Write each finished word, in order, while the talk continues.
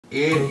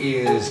It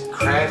is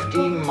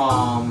Crafty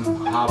Mom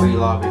Hobby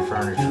Lobby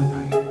Furniture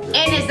Paint.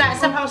 And is that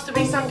supposed to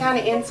be some kind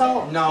of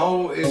insult?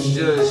 No, it's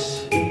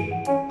just...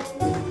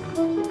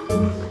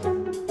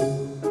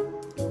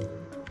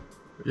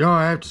 Y'all,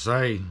 I have to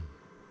say,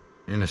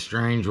 in a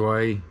strange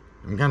way,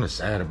 I'm kind of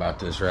sad about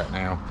this right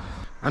now.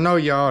 I know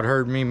y'all had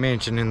heard me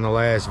mention in the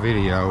last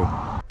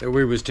video that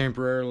we was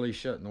temporarily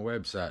shutting the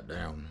website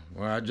down.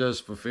 Well, I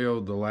just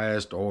fulfilled the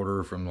last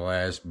order from the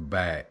last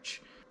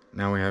batch.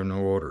 Now we have no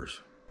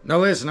orders. Now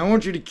listen, I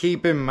want you to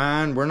keep in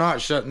mind, we're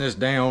not shutting this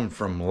down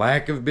from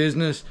lack of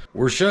business.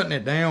 We're shutting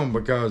it down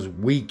because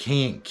we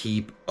can't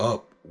keep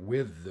up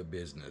with the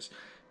business.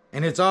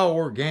 And it's all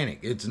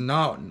organic. It's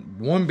not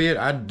one bit,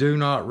 I do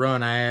not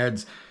run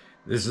ads.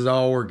 This is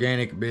all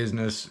organic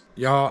business.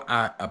 Y'all,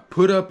 I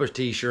put up a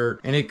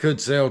t-shirt and it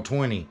could sell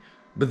 20.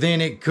 But then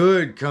it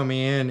could come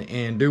in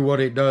and do what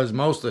it does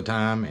most of the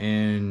time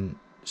and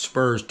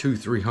spurs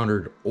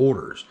 200-300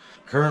 orders.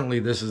 Currently,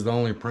 this is the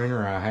only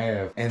printer I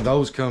have. And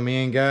those come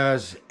in,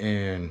 guys.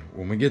 And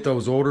when we get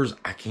those orders,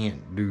 I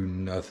can't do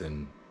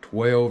nothing.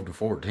 12 to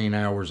 14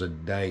 hours a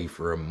day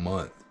for a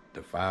month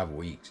to 5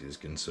 weeks is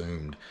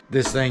consumed.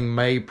 This thing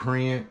may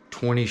print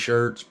 20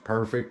 shirts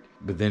perfect,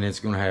 but then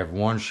it's going to have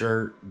one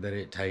shirt that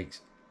it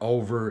takes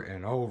over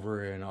and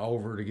over and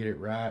over to get it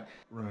right.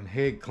 Run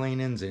head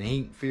cleanings and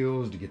ink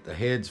fills to get the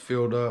heads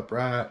filled up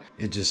right.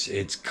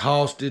 It's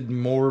costed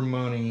more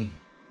money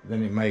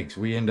than it makes.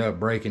 We end up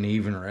breaking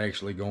even or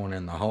actually going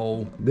in the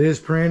hole. This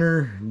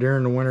printer,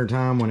 during the winter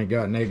time when it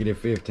got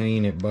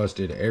 -15, it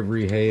busted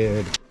every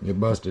head. It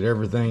busted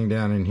everything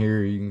down in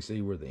here. You can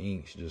see where the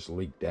ink's just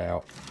leaked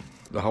out.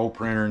 The whole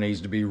printer needs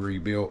to be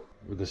rebuilt.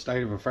 With the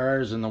state of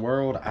affairs in the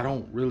world, I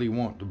don't really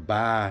want to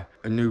buy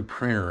a new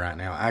printer right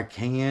now. I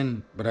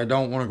can, but I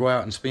don't want to go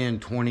out and spend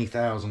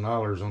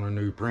 $20,000 on a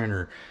new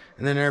printer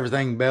and then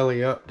everything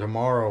belly up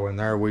tomorrow and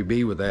there we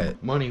be with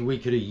that money we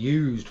could have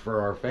used for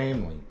our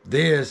family.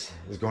 This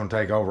is going to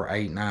take over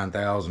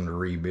 $8,000-9,000 to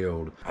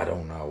rebuild. I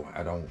don't know.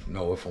 I don't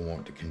know if I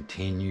want to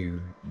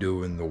continue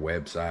doing the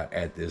website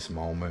at this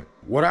moment.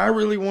 What I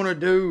really want to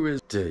do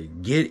is to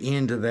get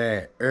into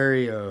that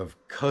area of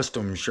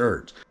custom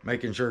shirts,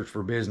 making shirts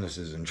for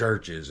businesses and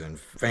churches and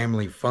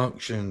family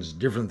functions,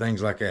 different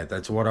things like that.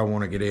 That's what I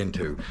want to get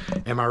into.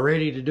 Am I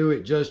ready to do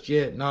it just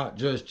yet? Not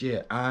just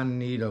yet. I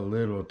need a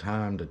little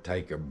time to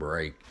take a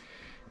break.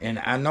 And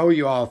I know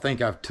you all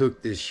think I've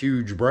took this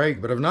huge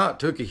break, but I've not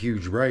took a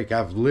huge break.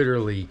 I've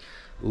literally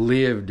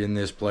lived in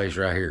this place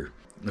right here.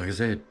 Like I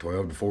said,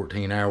 12 to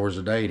 14 hours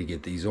a day to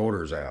get these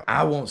orders out.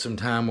 I want some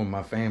time with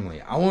my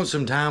family. I want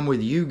some time with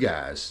you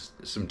guys.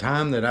 Some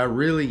time that I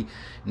really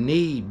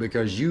need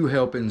because you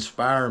help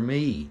inspire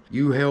me.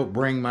 You help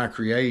bring my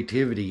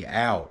creativity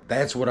out.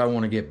 That's what I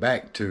want to get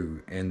back to.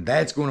 And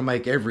that's going to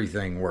make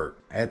everything work.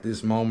 At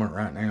this moment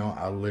right now,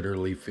 I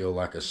literally feel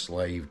like a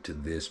slave to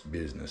this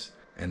business.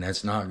 And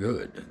that's not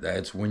good.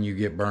 That's when you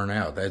get burnt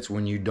out. That's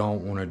when you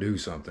don't want to do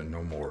something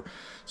no more.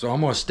 So I'm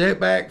going to step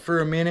back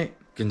for a minute.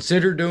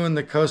 Consider doing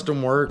the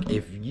custom work.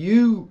 If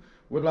you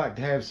would like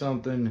to have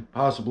something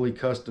possibly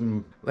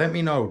custom, let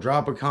me know.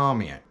 Drop a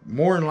comment.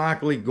 More than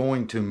likely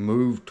going to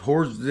move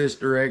towards this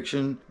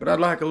direction, but I'd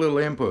like a little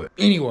input.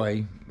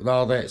 Anyway, with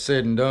all that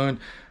said and done,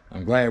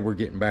 I'm glad we're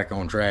getting back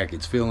on track.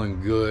 It's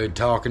feeling good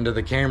talking to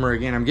the camera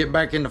again. I'm getting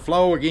back in the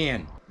flow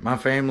again. My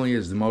family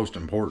is the most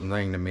important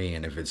thing to me,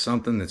 and if it's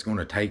something that's going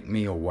to take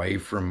me away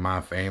from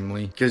my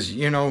family, because,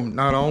 you know,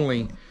 not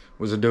only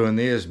was I doing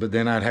this, but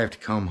then I'd have to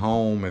come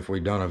home. If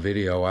we'd done a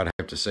video, I'd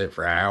have to sit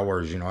for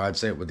hours. You know, I'd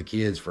sit with the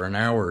kids for an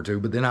hour or two,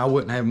 but then I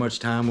wouldn't have much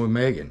time with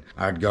Megan.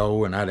 I'd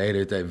go and I'd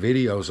edit that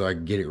video so I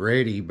could get it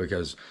ready,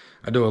 because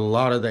I do a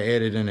lot of the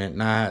editing at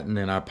night and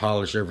then I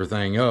polish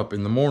everything up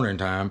in the morning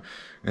time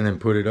and then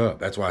put it up.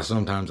 That's why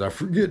sometimes I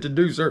forget to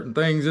do certain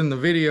things in the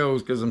videos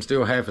because I'm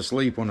still half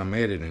asleep when I'm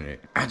editing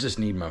it. I just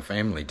need my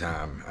family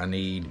time. I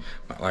need,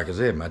 like I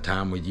said, my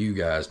time with you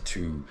guys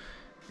to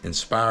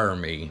inspire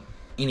me.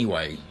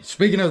 Anyway,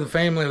 speaking of the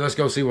family, let's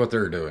go see what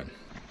they're doing.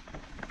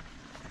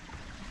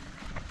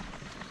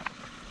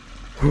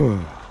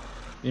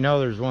 You know,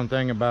 there's one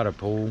thing about a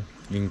pool.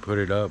 You can put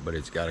it up, but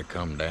it's got to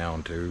come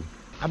down too.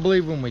 I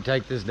believe when we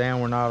take this down,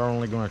 we're not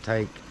only going to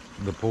take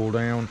the pool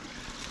down.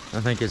 I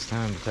think it's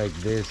time to take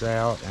this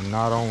out, and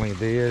not only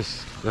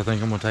this, I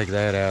think I'm going to take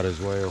that out as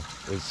well.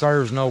 It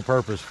serves no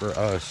purpose for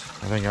us.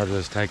 I think I'll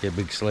just take a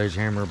big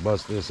sledgehammer,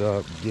 bust this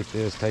up, get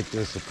this, take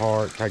this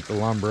apart, take the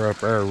lumber up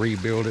there,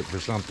 rebuild it for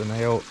something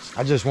else.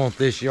 I just want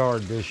this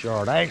yard.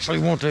 I actually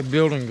want that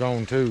building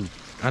gone too.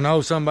 I know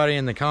somebody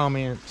in the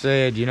comments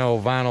said, you know,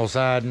 vinyl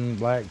siding,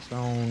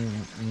 Blackstone,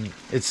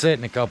 it's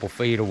sitting a couple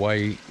feet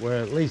away,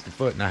 well, at least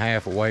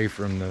 1.5 feet away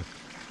from the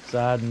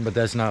siding, but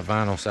that's not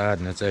vinyl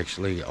siding. It's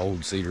actually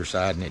old cedar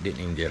siding. It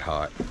didn't even get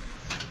hot.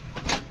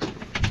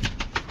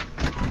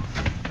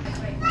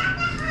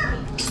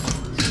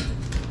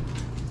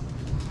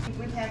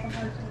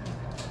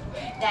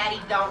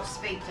 Daddy, don't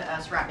speak to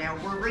us right now.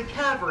 We're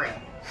recovering.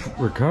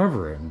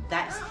 Recovering?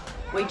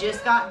 We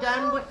just got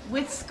done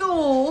with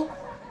school,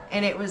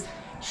 and it was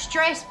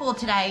stressful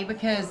today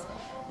because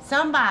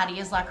somebody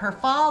is like her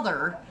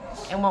father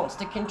and wants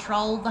to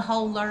control the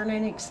whole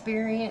learning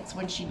experience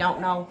when she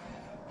don't know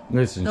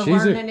Listen, the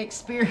she's learning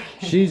experience.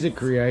 She's a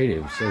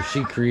creative, so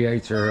she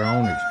creates her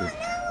own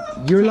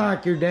experience. You're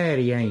like your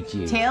daddy, ain't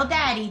you? Tell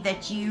Daddy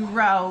that you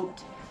wrote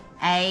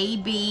A,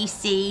 B,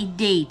 C,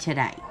 D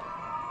today.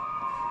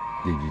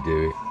 Did you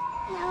do it?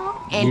 No.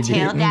 And You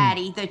tell didn't?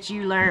 Daddy that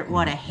you learned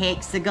what a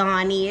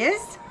hexagon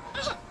is.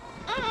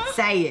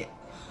 Say it.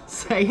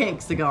 Say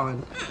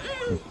hexagon.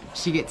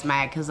 She gets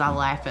mad because I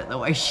laugh at the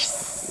way she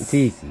says. It's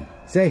easy.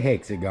 Say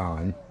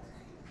hexagon.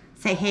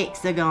 Say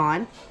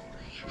hexagon.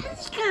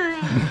 It's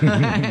good.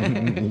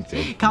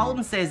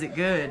 Colton says it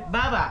good.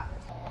 Bye-bye.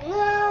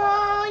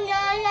 No,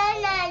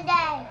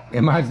 Dad.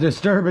 Am I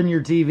disturbing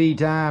your TV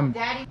time?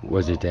 Daddy.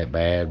 Was it that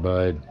bad,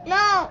 bud?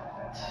 No.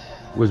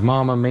 Was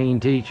Mom a mean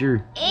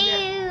teacher?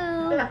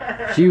 Ew.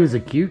 She was a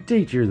cute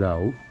teacher,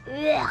 though.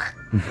 Ugh.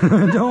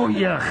 Don't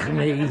yuck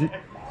me.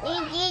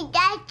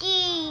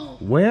 Daddy.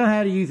 Well,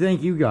 how do you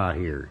think you got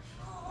here?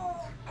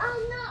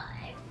 Oh, no.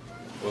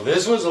 Well,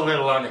 this was a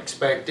little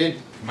unexpected,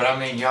 but I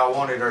mean, y'all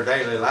wanted our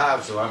daily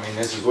lives, so I mean,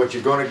 this is what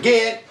you're gonna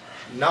get.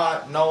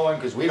 Not knowing,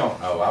 because we don't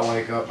know. I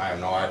wake up, I have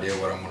no idea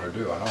what I'm gonna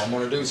do. I know I'm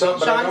gonna do something,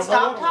 but I Sean, don't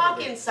stop know what I'm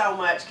gonna talking so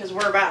much because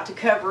we're about to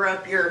cover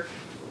up your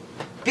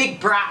big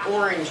bright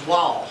orange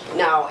wall.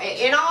 No,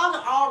 in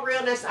all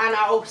realness, I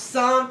know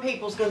some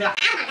people's gonna be like,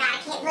 Oh my God, I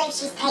can't believe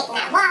she's painting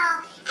that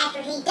wall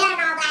after he done all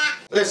that.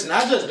 do. Listen,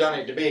 I just done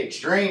it to be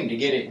extreme to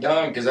get it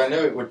done, because I knew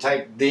it would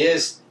take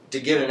this to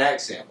get an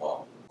accent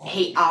wall.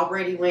 he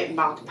already went and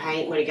bought the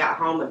paint when he got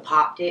home and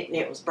popped it, and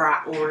it was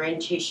bright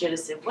orange. He should have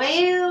said,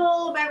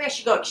 well, maybe I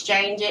should go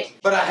exchange it.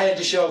 But I had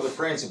to show the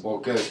principle,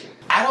 because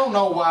I don't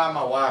know why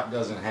my wife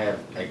doesn't have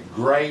a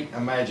great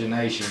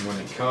imagination when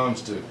it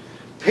comes to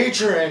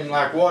picturing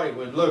like what it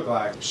would look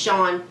like.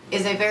 Sean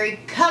is a very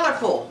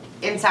colorful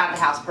inside the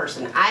house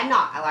person. I'm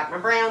not. I like my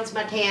browns,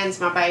 my tans,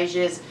 my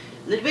beiges,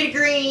 a little bit of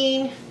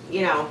green,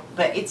 you know,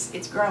 but it's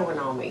growing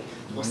on me.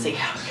 We'll see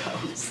how it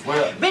goes.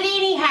 Well, But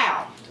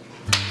anyhow,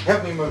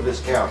 help me move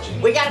this couch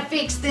in. we gotta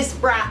fix this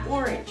bright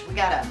orange. We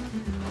gotta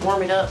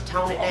warm it up,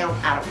 tone it down.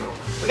 I don't know.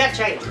 We gotta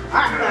change it. All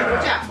right,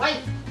 watch out. Wait.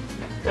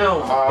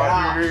 Oh my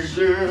gosh.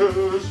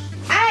 Yes.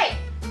 Hey,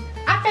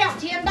 I found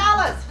 $10.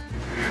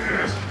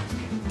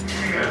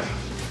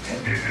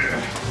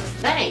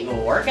 That ain't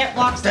gonna work. That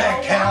blocks the That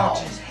whole couch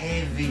wall. is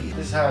heavy.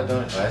 This is how I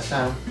done it last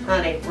time.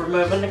 Honey, we're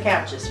moving the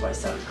couch this way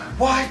sometime.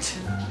 What?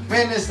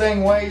 Man, this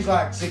thing weighs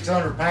like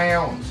 600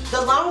 pounds.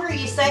 The longer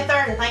you sit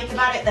there and think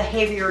about it, the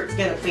heavier it's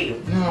gonna feel.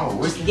 No,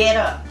 Just get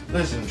up.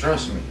 listen,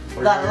 trust me.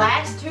 The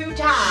last 2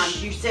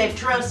 times you said,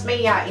 trust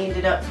me, I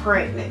ended up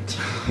pregnant.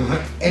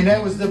 And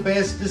that was the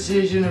best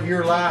decision of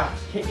your life.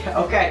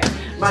 Okay.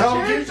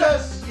 So you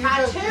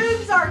My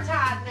tubes are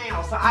tied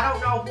now, so I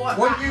don't know what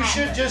Well, might you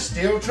happen. should just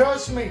still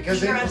trust me, because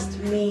Trust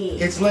me.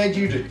 it's led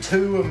you to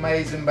 2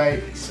 amazing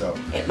babies, so.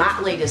 It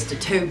might lead us to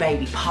 2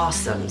 baby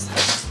possums.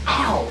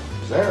 Ow.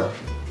 Sarah,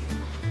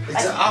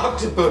 it's an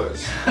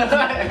octopus.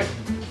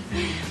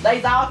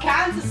 There's all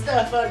kinds of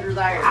stuff under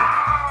there.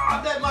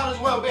 Ah, that might as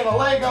well have been a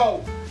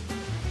Lego.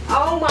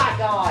 Oh my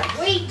God,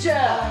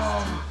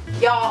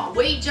 y'all,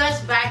 we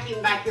just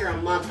vacuumed back here a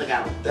month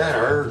ago. That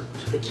hurt.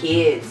 The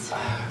kids.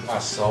 My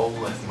soul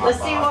left my Let's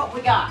body. see what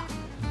we got.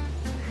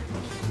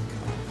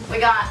 We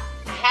got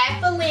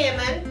half a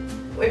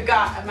lemon. We've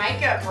got a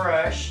makeup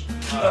brush,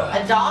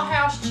 a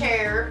dollhouse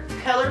chair,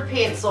 colored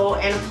pencil,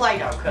 and a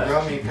Play-Doh cup.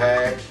 Gummy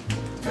pack,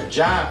 a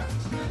giant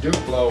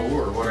Duplo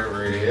or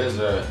whatever it is,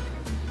 a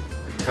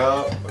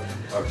cup,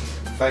 a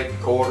fake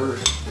quarter,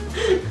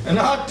 an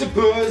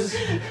octopus.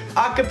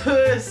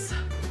 Octopus.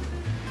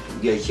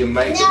 Yeah, you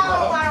make No,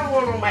 I don't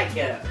want to make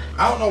it up.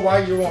 I don't know why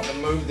you're wanting to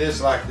move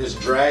this like this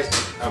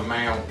drastic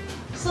amount.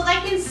 So they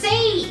can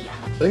see.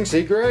 They can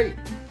see great.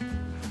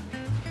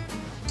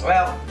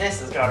 Well,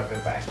 this has got to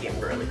go back in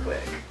really quick.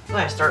 I'm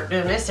going to start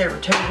doing this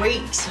every 2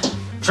 weeks.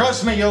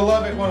 Trust me, you'll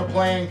love it when a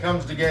plan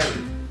comes together.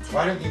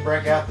 Why didn't you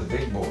break out the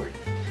big boy?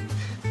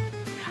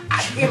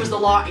 It was a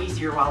lot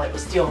easier while it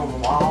was still on the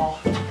wall.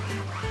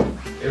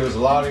 It was a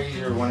lot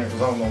easier when it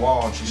was on the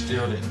wall and she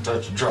still didn't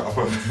touch a drop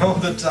of it on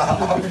the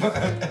top.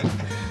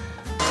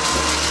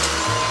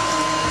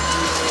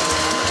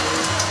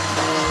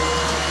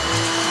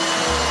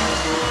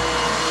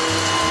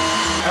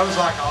 That was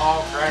like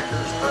all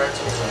crackers,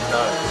 pretzels, and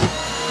nuts.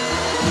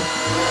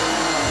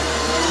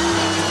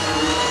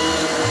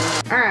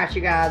 All right,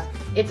 you guys.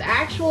 It's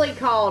actually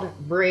called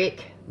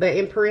brick, but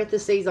in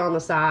parentheses on the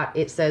side,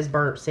 it says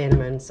burnt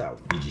cinnamon, so.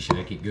 Did you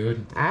shake it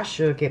good? I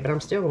shook it, but I'm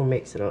still gonna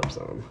mix it up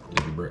some.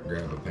 Did you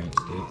grab a paint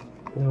stick?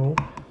 No.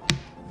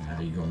 How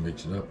are you gonna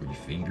mix it up, with your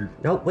finger?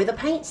 Nope, with a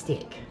paint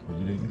stick. Well,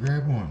 you didn't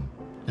grab one.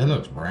 That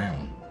looks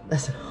brown.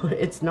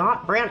 It's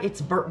not brown,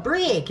 it's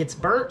brick. It's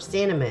burnt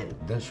cinnamon.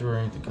 That sure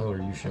ain't the color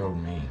you showed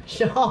me.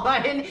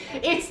 Sean,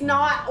 it's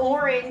not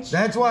orange.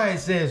 That's why it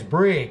says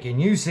brick,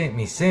 and you sent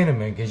me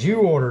cinnamon, because you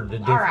ordered the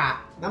All different. right,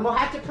 I'm gonna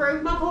have to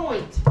prove my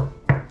point.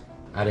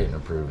 I didn't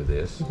approve of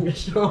this.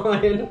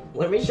 Shawn,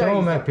 let me show Show you.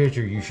 them that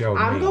picture you showed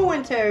me. I'm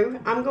going to.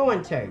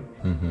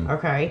 Mm-hmm.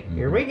 Okay,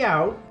 here we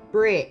go.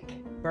 brick,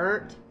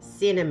 burnt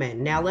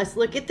cinnamon. Now let's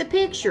look at the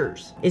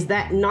pictures. Is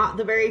that not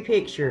the very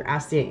picture I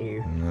sent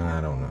you? I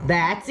don't know.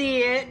 That's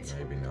it.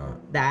 Maybe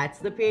not. That's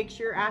the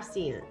picture I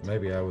sent.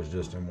 Maybe I was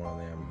just in one of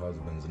them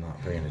husbands not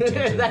paying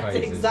attention That's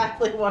phases.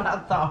 exactly what I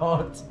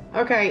thought.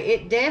 Okay,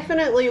 it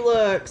definitely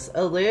looks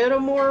a little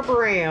more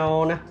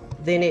brown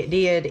than it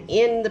did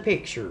in the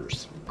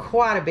pictures.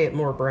 Quite a bit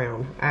more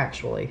brown,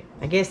 actually.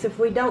 I guess if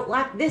we don't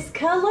like this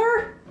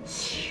color,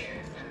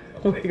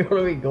 we're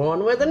gonna be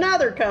going with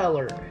another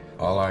color.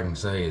 All I can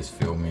say is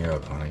fill me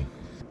up, honey.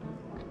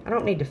 I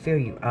don't need to fill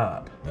you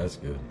up. That's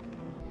good.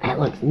 That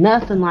looks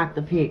nothing like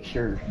the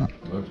picture.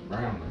 Looks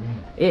brown to me.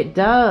 It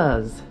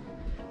does.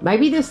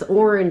 Maybe this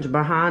orange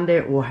behind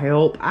it will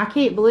help. I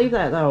can't believe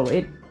that though.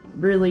 It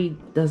really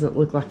doesn't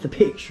look like the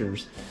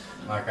pictures.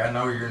 Like, I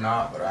know you're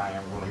not, but I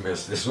am gonna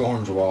miss this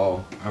orange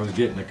wall. I was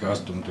getting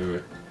accustomed to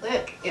it.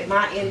 Look, it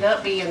might end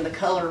up being the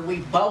color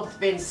we've both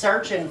been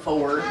searching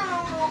for.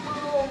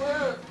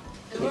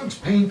 It looks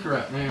pink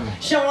right now.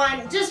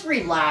 Sean, just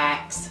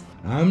relax.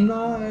 I'm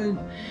not.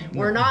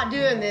 We're not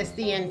doing this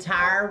the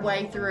entire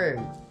way through.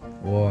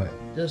 What?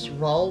 Just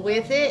roll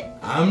with it.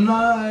 I'm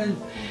not.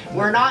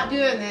 We're not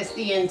doing this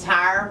the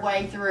entire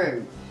way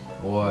through.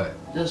 What?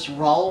 Just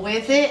roll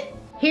with it.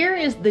 Here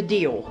is the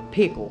deal,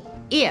 Pickle.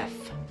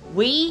 If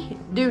we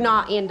do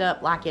not end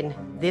up liking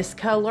this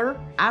color,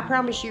 I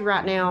promise you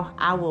right now,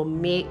 I will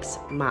mix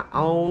my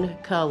own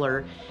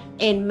color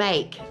and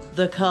make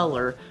the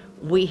color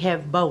we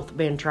have both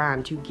been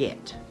trying to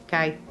get,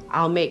 okay?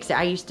 I'll mix it.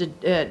 I used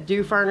to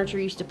do furniture,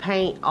 used to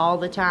paint all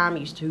the time,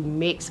 used to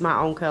mix my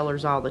own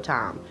colors all the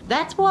time.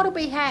 That's what'll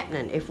be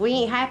happening. If we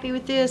ain't happy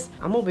with this,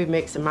 I'm gonna be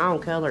mixing my own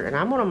color and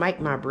I'm gonna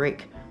make my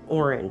brick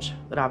orange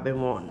that I've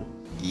been wanting.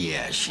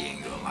 Yeah, she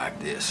ain't gonna like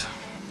this.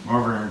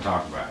 Over here and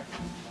talk about it.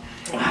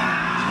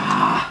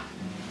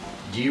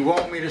 Do you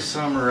want me to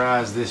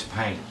summarize this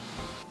paint?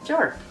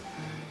 Sure.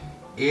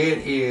 It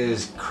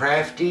is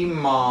Crafty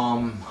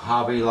Mom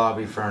Hobby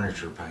Lobby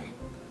furniture paint.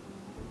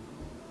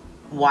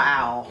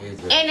 Wow.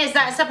 And is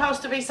that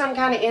supposed to be some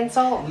kind of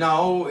insult?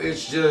 No,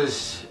 it's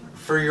just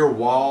for your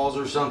walls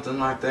or something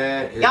like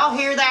that. Y'all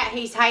hear that?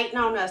 He's hating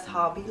on us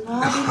Hobby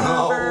Lobby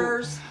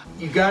lovers.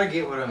 You gotta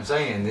get what I'm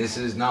saying. This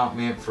is not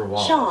meant for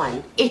walls.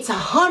 Sean, it's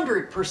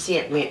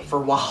 100% meant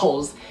for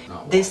walls.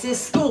 This is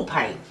school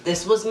paint.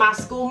 This was my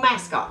school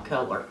mascot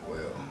color.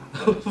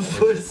 Well,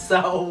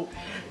 so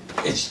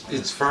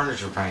it's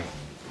furniture paint.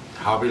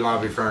 Hobby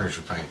Lobby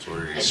furniture paint's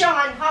what it is.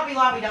 Sean, Hobby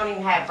Lobby don't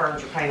even have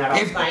furniture paint, I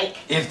don't think.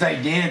 If they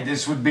did,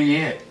 this would be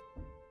it.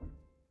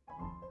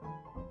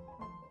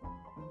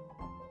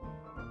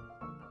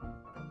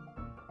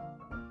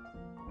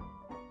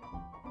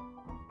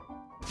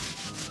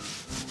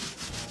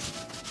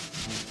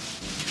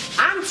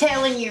 I'm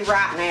telling you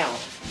right now,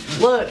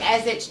 look,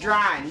 as it's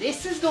drying,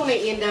 this is going to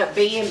end up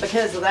being,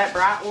 because of that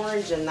bright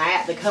orange and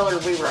that, the color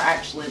we were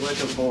actually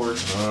looking for.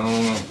 I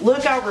don't know.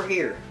 Look over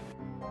here.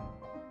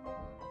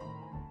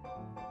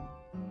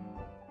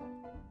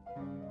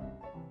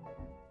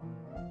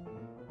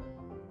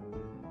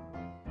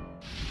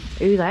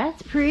 Ooh,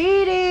 that's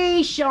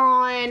pretty,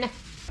 Sean.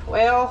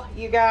 Well,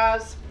 you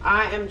guys,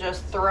 I am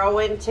just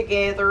throwing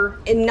together,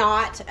 and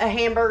not a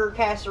hamburger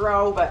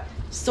casserole, but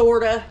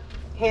sorta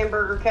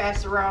hamburger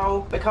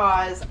casserole,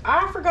 because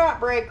I forgot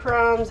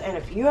breadcrumbs and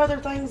a few other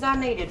things I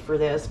needed for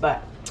this,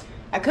 but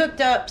I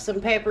cooked up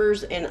some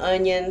peppers and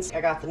onions.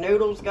 I got the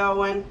noodles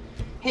going.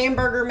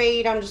 Hamburger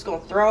meat, I'm just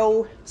gonna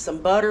throw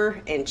some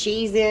butter and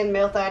cheese in,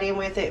 melt that in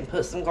with it, and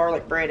put some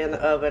garlic bread in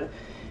the oven,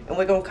 and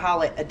we're gonna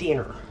call it a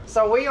dinner.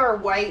 So we are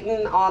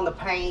waiting on the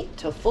paint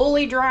to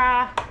fully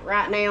dry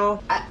right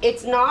now.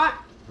 It's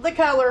not the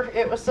color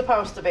it was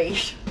supposed to be.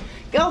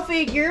 Go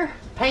figure.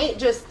 Paint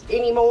just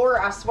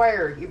anymore, I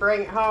swear. You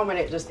bring it home and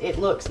it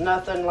looks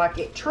nothing like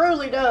it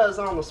truly does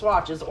on the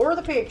swatches or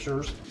the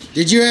pictures.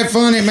 Did you have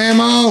fun at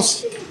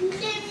Mama's?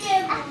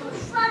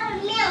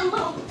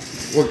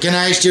 Well, can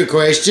I ask you a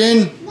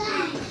question?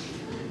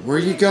 Where are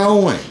you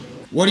going?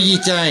 What do you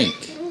think?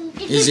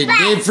 Is it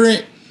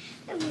different?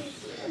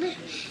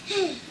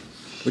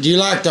 Would you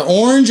like the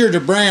orange or the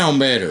brown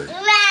better?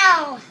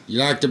 Brown. You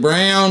like the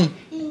brown?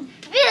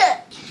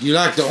 You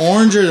like the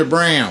orange or the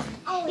brown?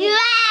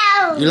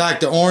 Brown. You like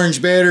the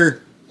orange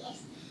better?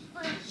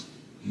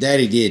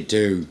 Daddy did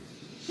too.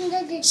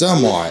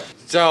 Somewhat.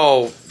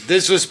 So,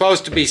 this was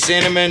supposed to be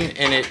cinnamon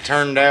and it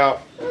turned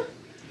out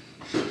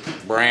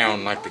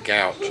brown like the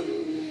couch.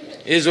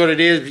 Is what it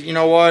is. You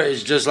know what?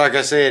 It's just like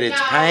I said, it's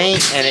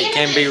paint and it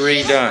can be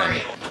redone.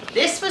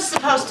 This was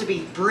supposed to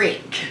be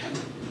brick.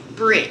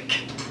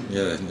 Brick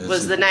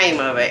was the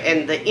name of it,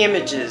 and the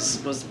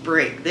images was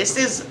brick. This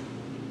is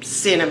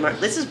cinnamon.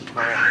 This is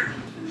brown.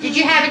 Did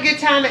you have a good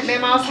time at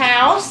Mama's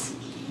house?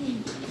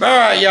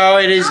 Alright, y'all,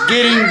 it is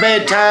getting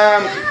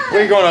bedtime.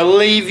 We're gonna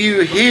leave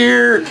you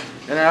here,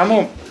 and I'm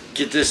gonna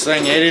get this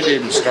thing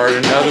edited and start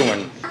another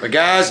one. But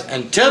guys,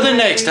 until the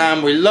next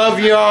time, we love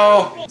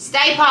y'all.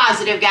 Stay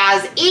positive,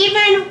 guys.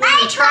 Even when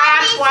you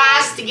try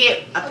twice to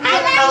get a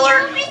paint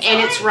color and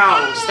it's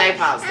wrong, stay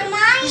positive.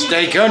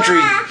 Stay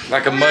country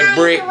like a mud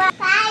brick.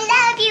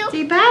 I love love you.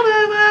 Say bye,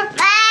 Bubba.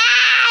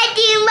 Bye,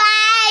 Duma.